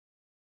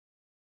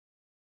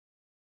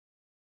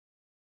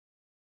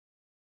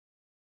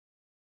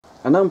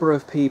A number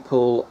of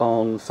people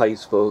on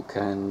Facebook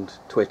and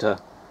Twitter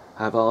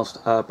have asked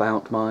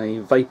about my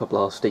vapor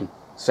blasting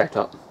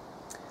setup,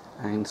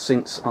 and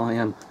since I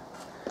am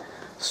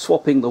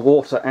swapping the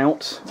water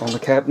out on the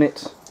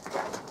cabinet,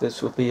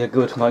 this would be a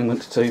good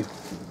moment to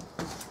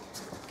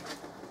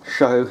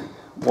show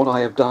what I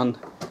have done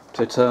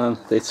to turn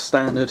this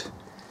standard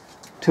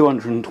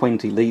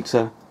 220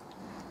 litre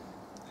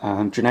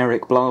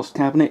generic blast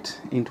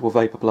cabinet into a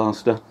vapor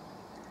blaster.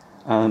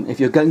 If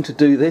you're going to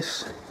do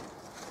this,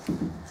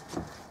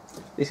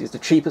 this is the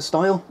cheaper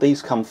style.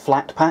 These come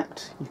flat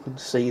packed. You can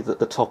see that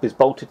the top is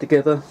bolted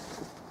together.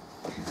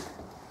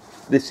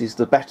 This is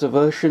the better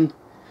version,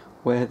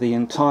 where the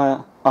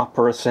entire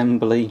upper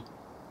assembly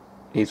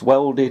is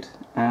welded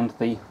and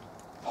the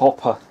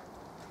hopper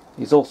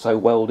is also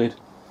welded,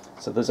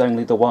 so there's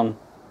only the one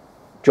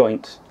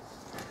joint.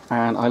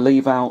 And I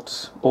leave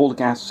out all the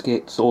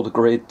gaskets, all the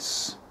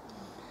grids,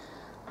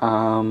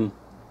 and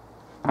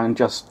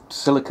just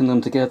silicone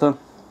them together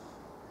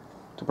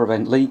to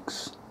prevent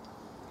leaks.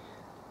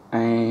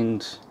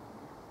 And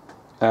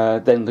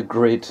then the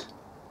grid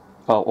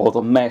or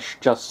the mesh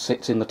just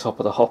sits in the top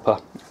of the hopper.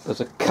 There's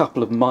a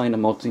couple of minor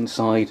mods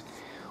inside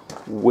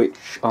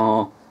which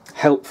are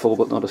helpful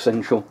but not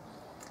essential.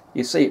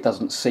 You see it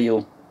doesn't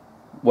seal.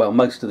 Well,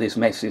 most of this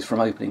mess is from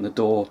opening the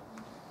door,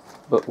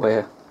 but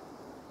we're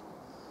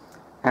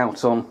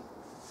out on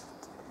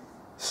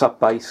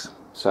sub-base,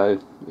 so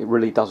it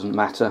really doesn't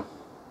matter.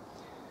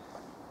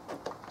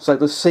 So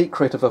the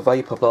secret of a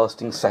vapor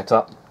blasting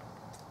setup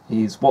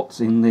is what's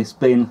in this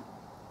bin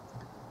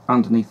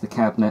underneath the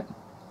cabinet,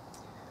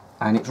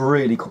 and it's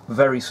really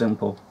very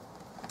simple.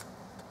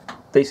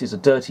 This is a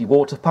dirty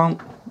water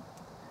pump,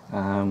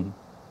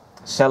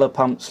 cellar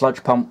pump,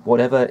 sludge pump,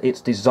 whatever.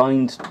 It's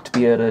designed to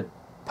be able to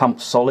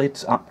pump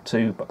solids up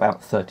to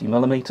about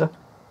 30mm.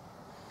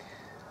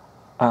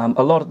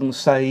 A lot of them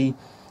say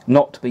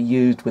not to be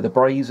used with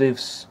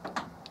abrasives.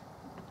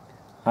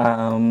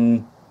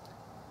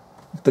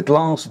 The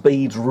glass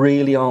beads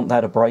really aren't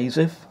that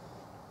abrasive.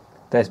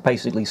 They're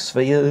basically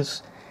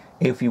spheres.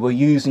 If you were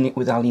using it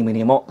with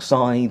aluminium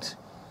oxide,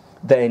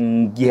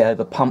 then yeah,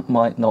 the pump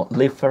might not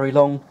live very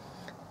long.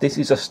 This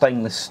is a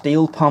stainless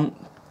steel pump.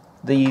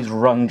 These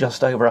run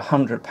just over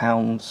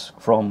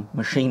 £100 from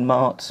Machine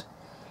Mart.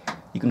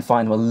 You can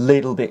find them a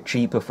little bit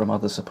cheaper from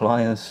other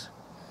suppliers,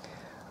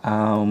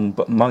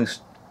 but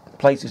most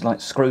places like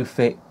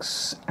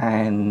Screwfix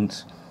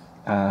and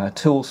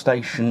Tool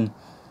Station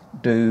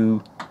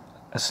do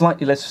a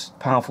slightly less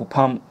powerful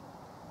pump,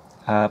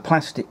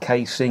 plastic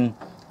casing,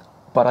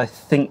 but I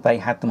think they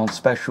had them on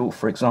special,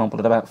 for example,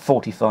 at about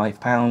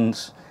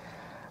 £45.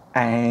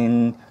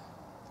 And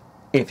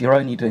if you're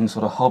only doing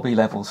sort of hobby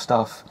level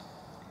stuff,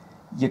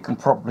 you can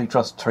probably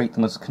just treat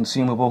them as a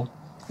consumable.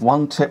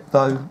 One tip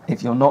though,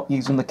 if you're not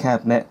using the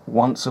cabinet,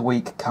 once a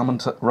week come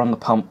and run the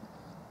pump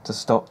to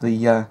stop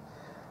the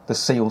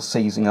seals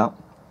seizing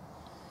up.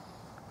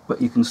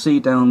 But you can see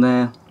down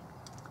there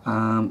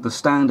the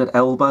standard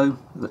elbow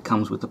that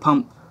comes with the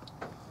pump,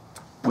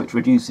 which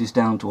reduces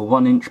down to a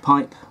 1-inch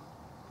pipe.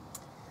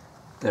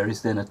 There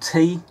is then a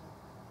T,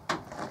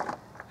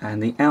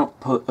 and the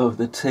output of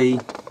the T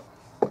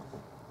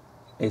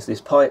is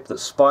this pipe that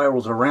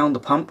spirals around the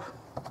pump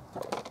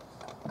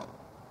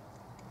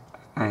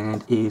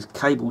and is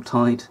cable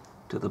tied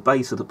to the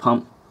base of the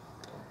pump.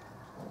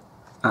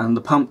 And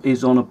the pump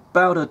is on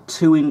about a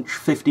 2-inch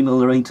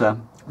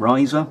 50mm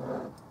riser,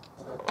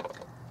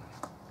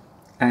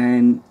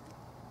 and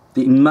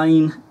the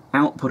main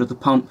output of the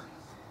pump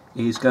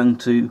is going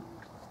to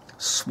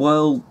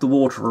swirl the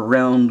water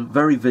around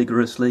very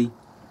vigorously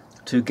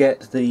to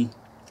get the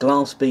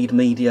glass bead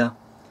media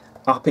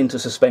up into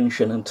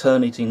suspension and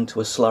turn it into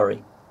a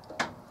slurry.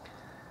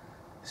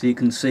 So you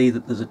can see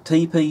that there's a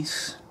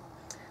T-piece,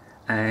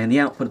 and the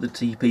output of the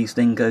T-piece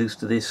then goes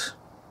to this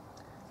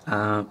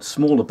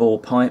smaller bore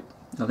pipe.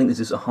 I think this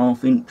is a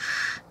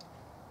 1/2-inch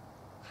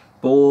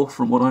bore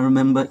from what I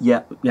remember.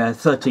 Yeah,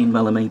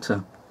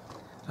 13mm.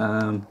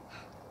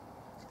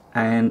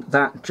 And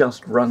that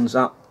just runs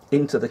up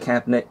into the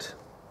cabinet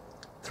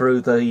through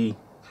the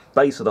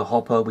base of the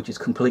hopper, which is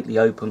completely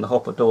open. The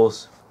hopper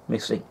door's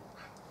missing.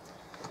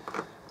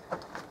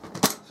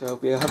 So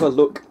we'll have a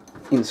look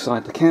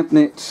inside the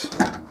cabinet.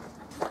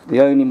 The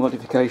only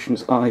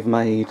modifications I've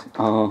made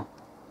are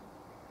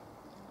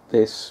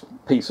this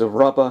piece of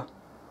rubber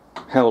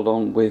held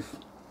on with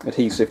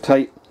adhesive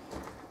tape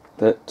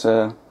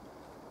that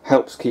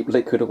helps keep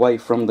liquid away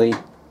from the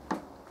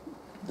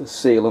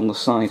seal on the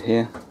side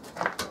here.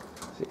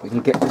 See if we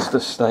can get this to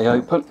stay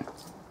open.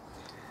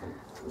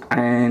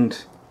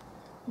 And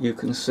you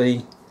can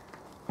see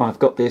I've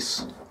got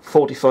this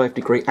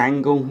 45-degree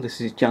angle.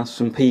 This is just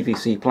some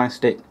PVC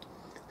plastic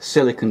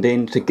siliconed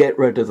in to get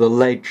rid of the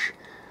ledge.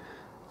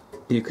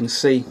 You can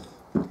see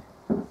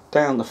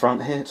down the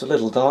front here, it's a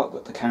little dark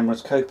but the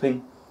camera's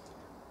coping.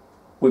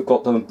 We've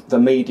got the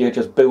media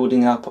just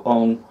building up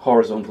on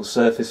horizontal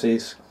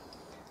surfaces,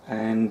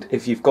 and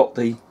if you've got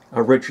the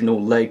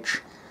original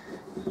ledge,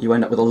 you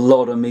end up with a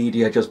lot of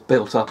media just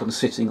built up and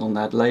sitting on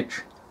that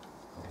ledge.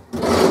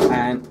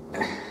 And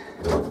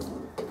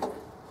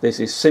This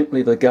is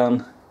simply the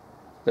gun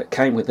that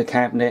came with the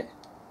cabinet,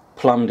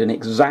 plumbed in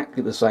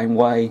exactly the same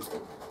way,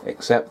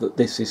 except that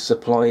this is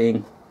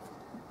supplying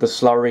the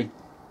slurry.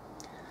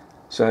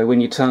 So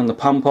when you turn the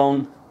pump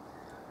on,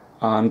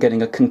 I'm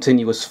getting a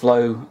continuous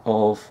flow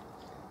of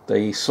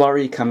the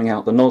slurry coming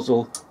out the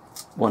nozzle.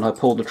 When I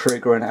pull the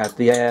trigger and add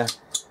the air,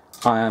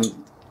 I am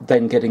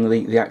then getting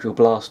the actual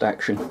blast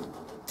action.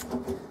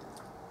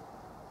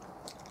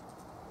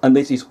 And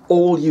this is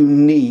all you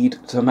need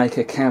to make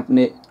a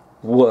cabinet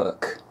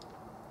work.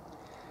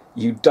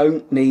 You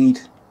don't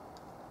need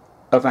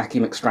a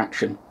vacuum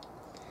extraction.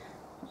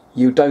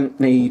 You don't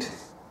need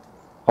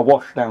a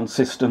washdown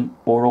system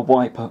or a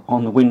wiper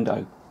on the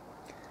window.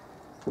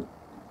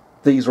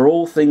 These are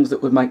all things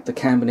that would make the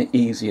cabinet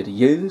easier to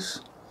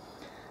use,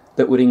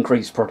 that would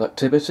increase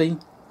productivity.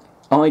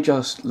 I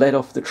just let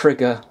off the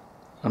trigger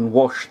and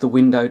wash the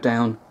window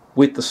down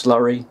with the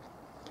slurry,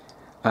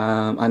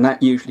 and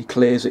that usually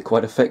clears it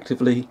quite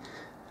effectively.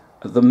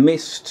 The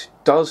mist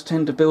does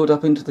tend to build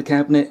up into the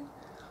cabinet,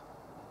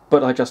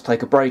 but I just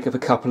take a break of a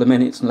couple of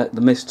minutes and let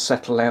the mist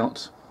settle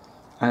out,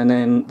 and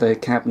then the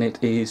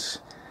cabinet is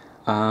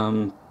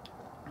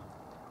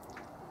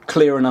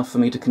clear enough for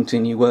me to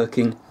continue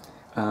working.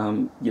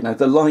 You know,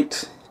 the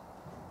light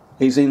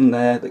is in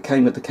there that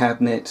came with the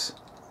cabinet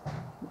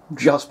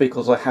just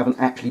because I haven't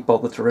actually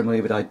bothered to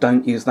remove it. I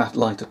don't use that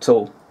light at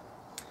all.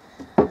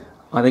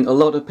 I think a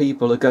lot of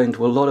people are going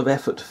to a lot of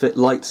effort to fit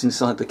lights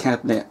inside the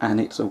cabinet,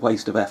 and it's a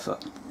waste of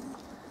effort.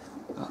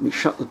 Let me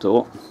shut the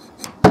door,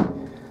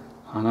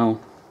 and I'll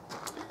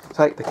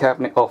take the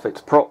cabinet off its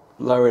prop,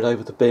 lower it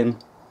over the bin,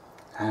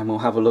 and we'll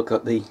have a look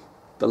at the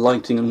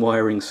lighting and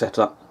wiring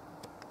setup.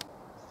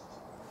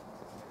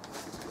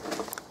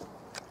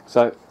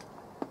 So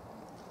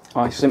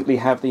I simply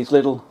have these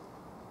little,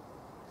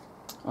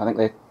 I think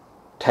they're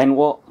 10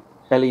 watt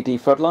LED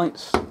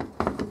floodlights,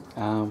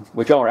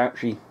 which are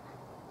actually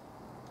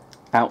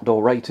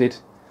outdoor rated,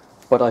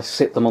 but I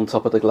sit them on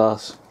top of the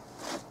glass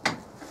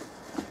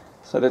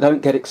so they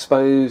don't get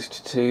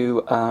exposed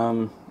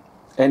to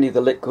any of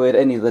the liquid,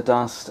 any of the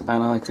dust,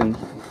 and I can,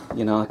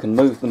 you know, I can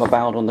move them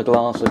about on the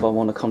glass if I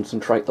want to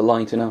concentrate the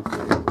light in a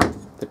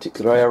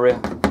particular area.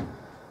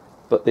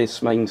 But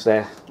this means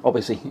they're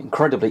obviously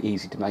incredibly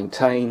easy to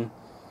maintain,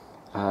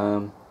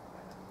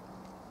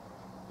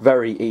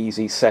 very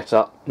easy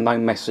setup, no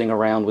messing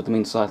around with them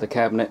inside the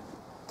cabinet.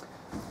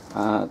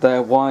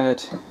 They're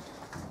wired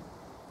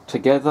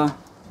together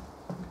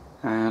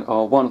and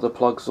are one of the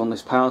plugs on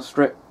this power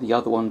strip, the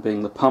other one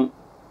being the pump,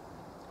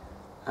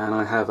 and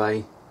I have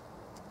a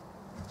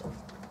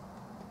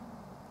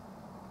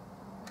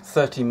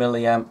 30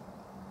 milliamp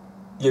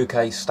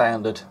UK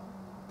standard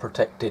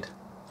protected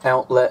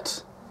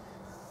outlet,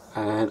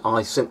 and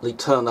I simply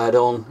turn that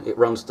on. It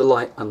runs the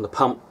light and the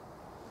pump,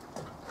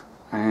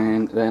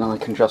 and then I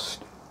can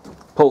just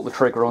pull the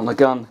trigger on the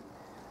gun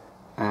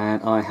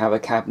and I have a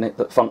cabinet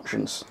that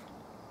functions.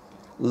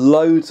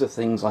 Loads of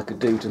things I could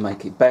do to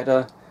make it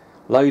better,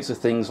 loads of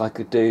things I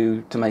could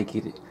do to make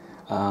it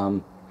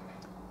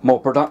more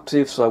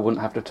productive so I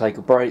wouldn't have to take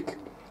a break,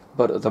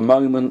 but at the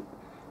moment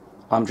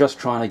I'm just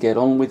trying to get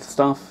on with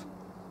stuff,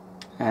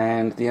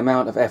 and the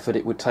amount of effort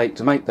it would take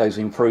to make those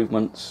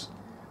improvements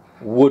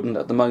wouldn't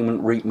at the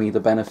moment reap me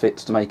the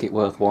benefits to make it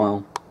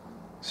worthwhile.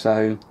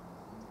 So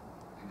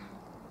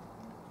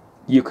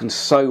you can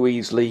so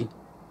easily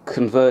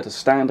convert a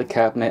standard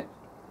cabinet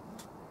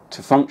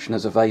to function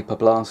as a vapor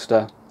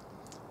blaster.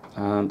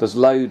 There's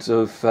loads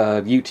of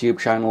YouTube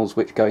channels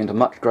which go into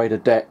much greater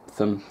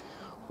depth and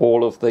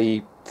all of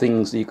the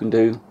things that you can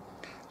do.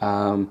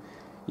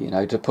 You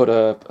know, to put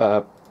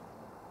a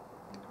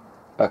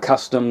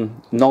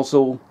custom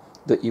nozzle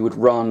that you would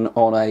run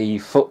on a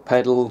foot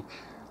pedal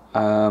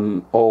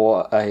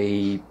or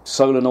a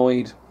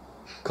solenoid,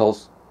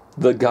 because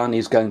the gun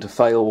is going to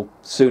fail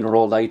sooner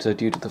or later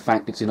due to the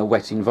fact it's in a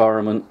wet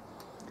environment,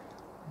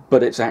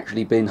 but it's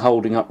actually been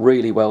holding up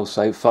really well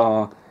so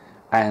far,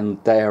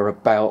 and they're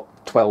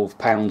about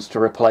 £12 to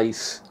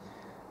replace.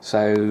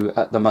 So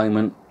at the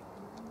moment,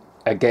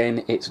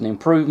 again, it's an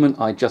improvement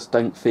I just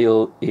don't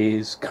feel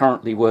is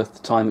currently worth the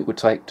time it would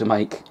take to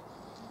make.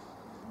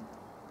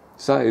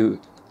 So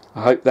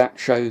I hope that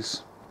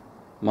shows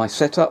my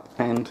setup,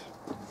 and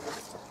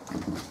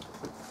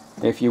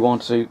if you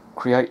want to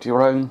create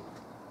your own,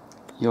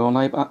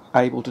 you're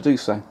able to do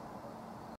so.